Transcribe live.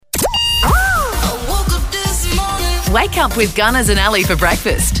Wake up with Gunners and Ali for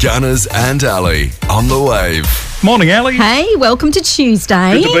breakfast. Gunners and Ali on the wave. Morning, Ali. Hey, welcome to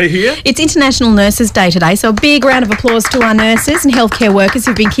Tuesday. Good to be here. It's International Nurses Day today, so a big round of applause to our nurses and healthcare workers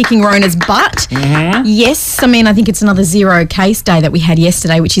who've been kicking Rona's butt. Mm-hmm. Yes, I think it's another zero case day that we had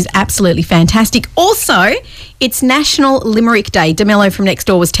yesterday, which is absolutely fantastic. Also, it's National Limerick Day. DeMello from next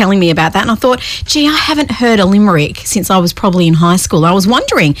door was telling me about that, and I thought, gee, I haven't heard a limerick since I was probably in high school. I was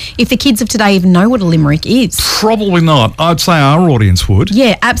wondering if the kids of today even know what a limerick is. Probably not. I'd say our audience would.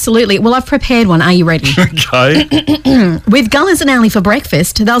 Yeah, absolutely. Well, I've prepared one. Are you ready? Okay. With Gunners and Ali for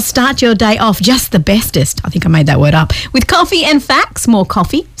breakfast, they'll start your day off just the bestest. I think I made that word up. With coffee and facts, more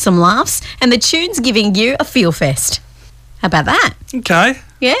coffee, some laughs, and the tunes giving you a feel fest. How about that? Okay.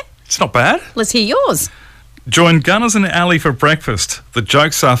 Yeah? It's not bad. Let's hear yours. Join Gunners and Ali for breakfast. The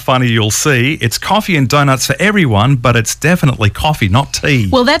jokes are funny, you'll see. It's coffee and donuts for everyone, but it's definitely coffee, not tea.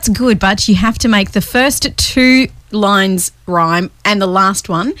 Well, that's good, but you have to make the first two lines rhyme and the last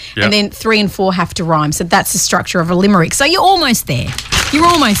one, and then 3 and 4 have to rhyme. So that's the structure of a limerick. So you're almost there. You're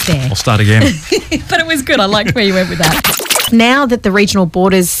almost there. I'll start again. But it was good. I liked where you went with that. Now that the regional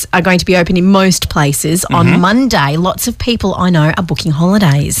borders are going to be open in most places, on Monday, lots of people I know are booking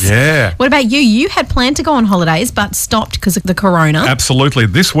holidays. Yeah. What about you? You had planned to go on holidays but stopped because of the corona. Absolutely.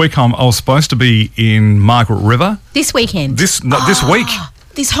 This week I was supposed to be in Margaret River. This weekend? This week.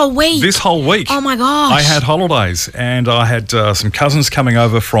 This whole week? This whole week. Oh, my gosh. I had holidays and I had some cousins coming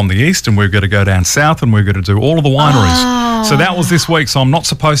over from the east, and we were going to go down south and we were going to do all of the wineries. So that was this week, so I'm not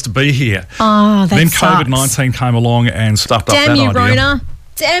supposed to be here. Oh, that Then sucks. COVID-19 came along and stuffed up that Damn idea. you, Rona.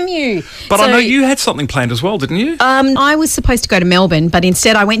 Damn you. But So, I know you had something planned as well, didn't you? I was supposed to go to Melbourne, but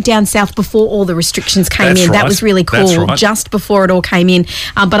instead I went down south before all the restrictions came That's in. right. That was really cool, That's right. just before it all came in.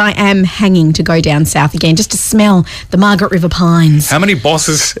 But I am hanging to go down south again just to smell the Margaret River pines. How many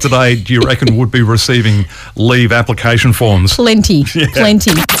bosses today do you reckon would be receiving leave application forms? Plenty,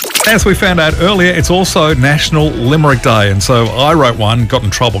 plenty. As we found out earlier, it's also National Limerick Day, and so I wrote one, got in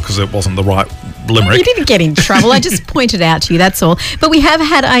trouble because it wasn't the right limerick. You didn't get in trouble. I just pointed out to you, that's all. But we have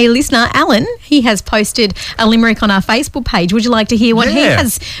had a listener, Alan. He has posted a limerick on our Facebook page. Would you like to hear what he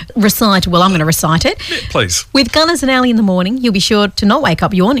has recited? Well, I'm going to recite it. Yeah, please. With Gunners and Ali in the morning, you'll be sure to not wake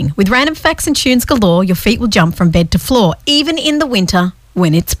up yawning. With random facts and tunes galore, your feet will jump from bed to floor, even in the winter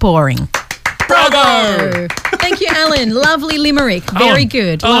when it's pouring. Bravo! Thank you, Alan. Lovely limerick. Very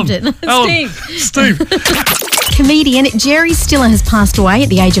good. Loved it. Steve. Comedian Jerry Stiller has passed away at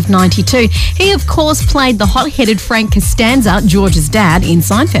the age of 92. He, of course, played the hot-headed Frank Costanza, George's dad, in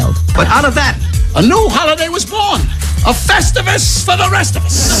Seinfeld. But out of that, a new holiday was born. A Festivus for the rest of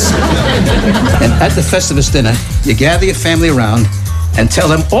us. And at the Festivus dinner, you gather your family around and tell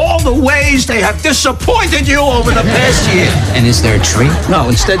them all the ways they have disappointed you over the past year. And is there a tree? No,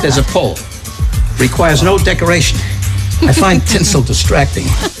 instead there's a pole. Requires no decoration. I find tinsel distracting.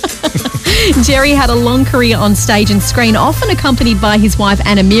 Jerry had a long career on stage and screen, often accompanied by his wife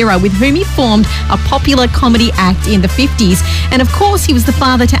Anna Mira, with whom he formed a popular comedy act in the 50s. And of course, he was the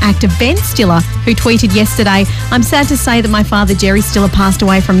father to actor Ben Stiller, who tweeted yesterday, "I'm sad to say that my father Jerry Stiller passed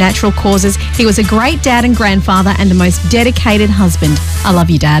away from natural causes. He was a great dad and grandfather and the most dedicated husband. I love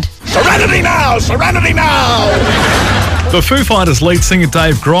you, Dad." Serenity now! Serenity now! The Foo Fighters lead singer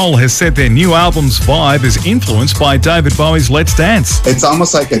Dave Grohl has said their new album's vibe is influenced by David Bowie's Let's Dance. It's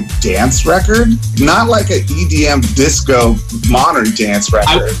almost like a dance record, not like an EDM disco modern dance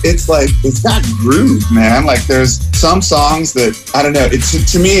record. It's like, it's got groove, man. Like there's some songs that, I don't know,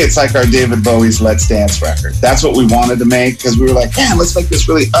 to me, it's like our David Bowie's Let's Dance record. That's what we wanted to make because we were like, man, let's make this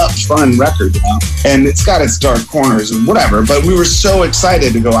really fun record, you know? And it's got its dark corners and whatever, but we were so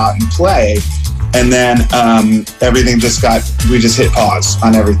excited to go out and play. And then everything we just hit pause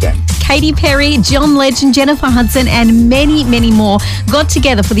on everything. Katy Perry, John Legend, Jennifer Hudson and many, many more got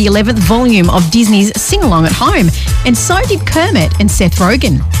together for the 11th volume of Disney's Sing Along at Home. And so did Kermit and Seth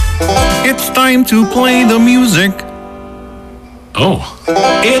Rogen. It's time to play the music. Oh.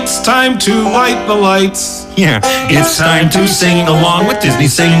 It's time to light the lights. Yeah. It's time to sing along with Disney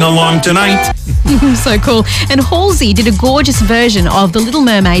Sing Along tonight. So cool. And Halsey did a gorgeous version of The Little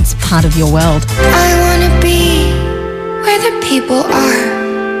Mermaid's Part of Your World. I want to be where the people are.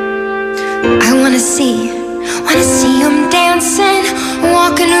 I want to see them dancing,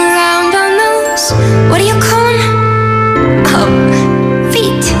 walking around on those, what do you call them?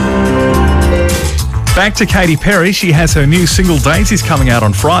 Feet. Back to Katy Perry. She has her new single Daisy's coming out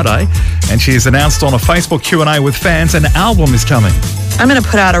on Friday, and she has announced on a Facebook Q&A with fans an album is coming. I'm going to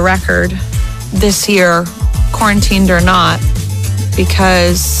put out a record this year, quarantined or not,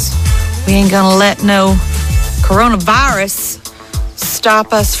 because we ain't going to let no coronavirus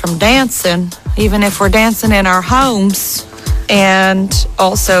stop us from dancing, even if we're dancing in our homes. And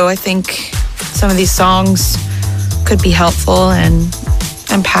also, I think some of these songs could be helpful and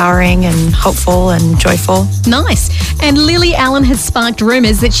empowering and hopeful and joyful. Nice. And Lily Allen has sparked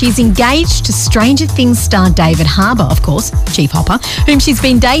rumours that she's engaged to Stranger Things star David Harbour, of course, Chief Hopper, whom she's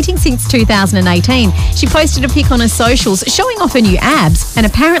been dating since 2018. She posted a pic on her socials showing off her new abs and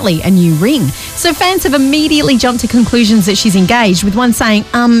apparently a new ring. So fans have immediately jumped to conclusions that she's engaged, with one saying,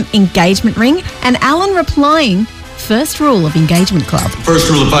 engagement ring, and Allen replying, first rule of Engagement Club. First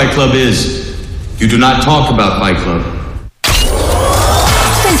rule of Fight Club is you do not talk about Fight Club.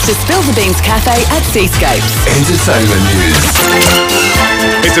 Thanks to Spill the Beans Cafe at Seascapes. Entertainment news.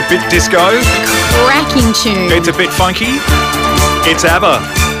 It's a bit disco. Cracking tune. It's a bit funky. It's ABBA,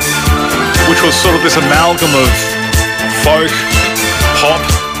 which was sort of this amalgam of folk, pop,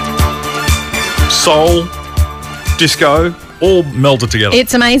 soul, disco, all melded together.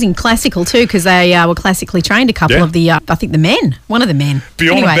 It's amazing. Classical too, because they were classically trained, a couple of the, I think the men, one of the men.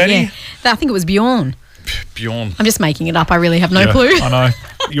 Bjorn and Benny? Yeah. I think it was Bjorn. Bjorn. I'm just making it up. I really have no clue. I know.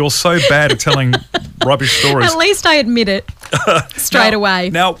 You're so bad at telling rubbish stories. At least I admit it straight away.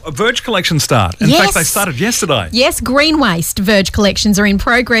 Now, a Verge collection start. In fact, they started yesterday. Yes, green waste Verge collections are in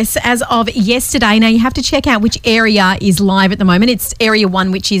progress as of yesterday. Now, you have to check out which area is live at the moment. It's Area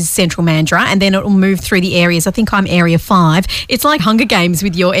 1, which is Central Mandurah, and then it will move through the areas. I think I'm Area 5. It's like Hunger Games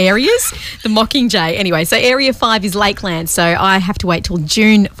with your areas, the Mockingjay. Anyway, so Area 5 is Lakeland, so I have to wait till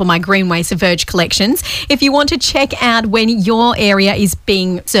June for my green waste Verge collections. If you want to check out when your area is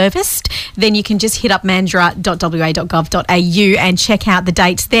being serviced, then you can just hit up mandurah.wa.gov.au and check out the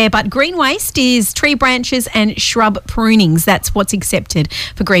dates there. But green waste is tree branches and shrub prunings. That's what's accepted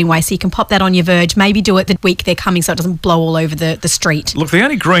for green waste. So you can pop that on your Verge. Maybe do it the week they're coming so it doesn't blow all over the street. Look, the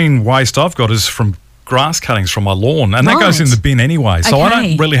only green waste I've got is from grass cuttings from my lawn, and that goes in the bin anyway. So I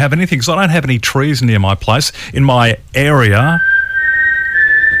don't really have anything, because I don't have any trees near my place, in my area.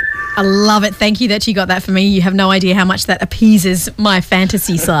 I love it. Thank you that you got that for me. You have no idea how much that appeases my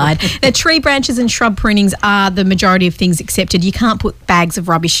fantasy side. Now, tree branches and shrub prunings are the majority of things accepted. You can't put bags of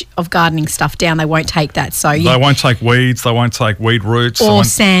rubbish of gardening stuff down. They won't take that. So they won't take weeds. They won't take weed roots. Or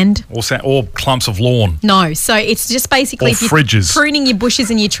sand. Or clumps of lawn. No. So it's just basically if you're fridges. Pruning your bushes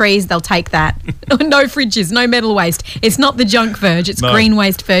and your trees, they'll take that. No fridges, no metal waste. It's not the junk Verge. It's green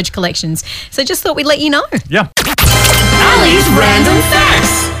waste Verge collections. So just thought we'd let you know. Yeah. Ali's Random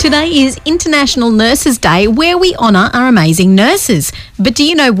Facts. Today is International Nurses Day, where we honour our amazing nurses. But do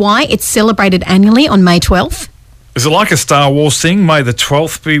you know why it's celebrated annually on May 12th? Is it like a Star Wars thing? May the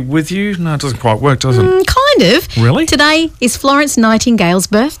 12th be with you? No, it doesn't quite work, does it? Kind of. Really? Today is Florence Nightingale's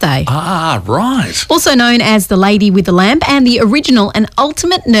birthday. Ah, right. Also known as the Lady with the Lamp and the original and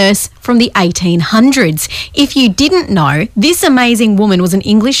ultimate nurse from the 1800s. If you didn't know, this amazing woman was an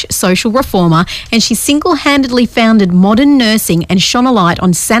English social reformer, and she single-handedly founded modern nursing and shone a light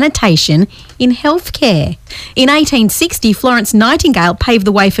on sanitation in healthcare. In 1860, Florence Nightingale paved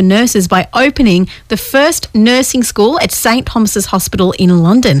the way for nurses by opening the first nursing school at St Thomas's Hospital in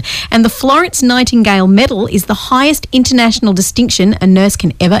London. And the Florence Nightingale Medal is the highest international distinction a nurse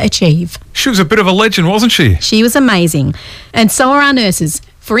can ever achieve. She was a bit of a legend, wasn't she? She was amazing. And so are our nurses.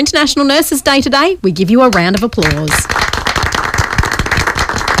 For International Nurses Day today, we give you a round of applause.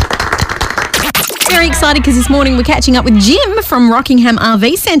 Very excited because this morning we're catching up with Jim from Rockingham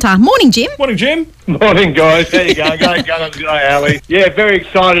RV Centre. Morning, Jim. Morning, Jim. Morning, guys. How you going? Go, Ali. Yeah, very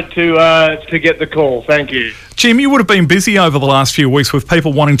excited to get the call. Thank you. Jim, you would have been busy over the last few weeks with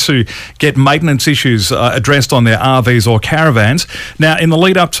people wanting to get maintenance issues addressed on their RVs or caravans. Now, in the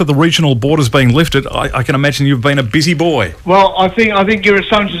lead up to the regional borders being lifted, I can imagine you've been a busy boy. Well, I think your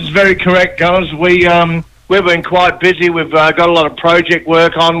assumption is very correct, guys. We've been quite busy. We've got a lot of project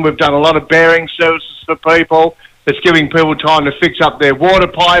work on. We've done a lot of bearing services for people. It's giving people time to fix up their water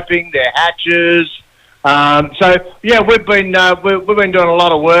piping, their hatches. We've been doing a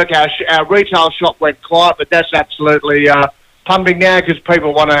lot of work. Our retail shop went quiet, but that's absolutely pumping now because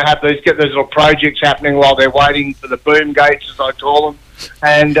people want to get those little projects happening while they're waiting for the boom gates, as I call them.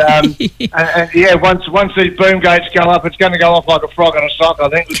 And once these boom gates go up, it's going to go off like a frog on a sock. I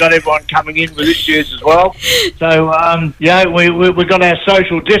think we've got everyone coming in with this year's as well. So we've got our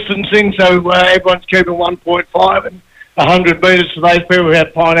social distancing, so everyone's keeping 1.5 and 100 metres for those people who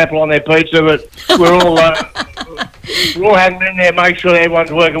have pineapple on their pizza. But we're all hanging in there, make sure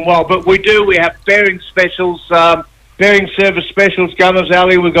everyone's working well. But we have bearing specials. Bearing service specials, Gunners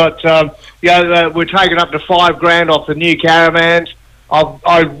Alley. We've got, we're taking up to $5,000 off the new caravans.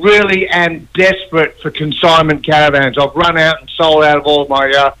 I really am desperate for consignment caravans. I've run out and sold out of all of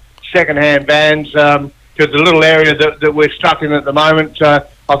my second-hand vans because the little area that we're stuck in at the moment,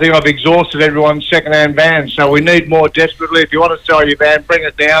 I I think I've exhausted everyone's second-hand vans. So we need more desperately. If you want to sell your van, bring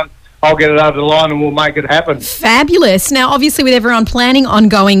it down. I'll get it over the line and we'll make it happen. Fabulous. Now, obviously, with everyone planning on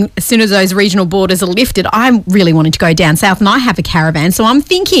going as soon as those regional borders are lifted, I'm really wanting to go down south and I have a caravan, so I'm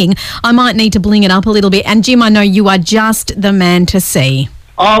thinking I might need to bling it up a little bit. And, Jim, I know you are just the man to see.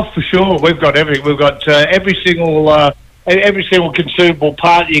 Oh, for sure. We've got everything. We've got every single consumable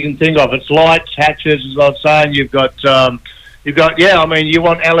part you can think of. It's lights, hatches, as I was saying. You've got, you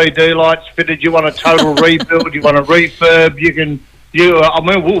want LED lights fitted. You want a total rebuild. You want a refurb.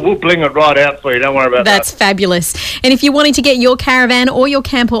 We'll bling it right out for you. Don't worry about that. That's fabulous. And if you're wanting to get your caravan or your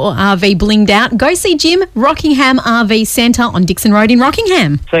camper or RV blinged out, go see Jim, Rockingham RV Centre on Dixon Road in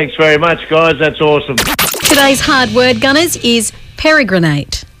Rockingham. Thanks very much, guys. That's awesome. Today's hard word, Gunners, is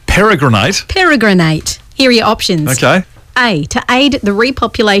peregrinate. Peregrinate? Peregrinate. Here are your options. Okay. A, to aid the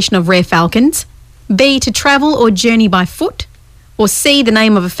repopulation of rare falcons. B, to travel or journey by foot. Or C, the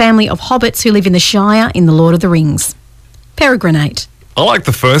name of a family of hobbits who live in the Shire in The Lord of the Rings. Peregrinate. I like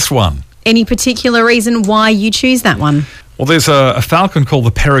the first one. Any particular reason why you choose that one? Well, there's a falcon called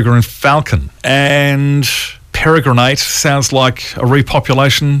the peregrine falcon, and peregrinate sounds like a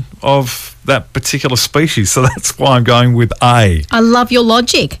repopulation of that particular species, so that's why I'm going with A. I love your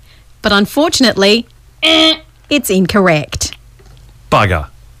logic, but unfortunately, it's incorrect. Bugger.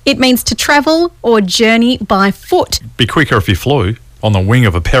 It means to travel or journey by foot. Be quicker if you flew on the wing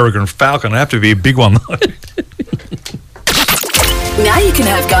of a peregrine falcon. It'd have to be a big one, though. Now you can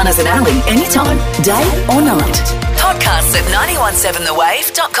have Gunners and Ali anytime, day or night. Podcasts at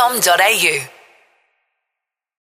 917thewave.com.au.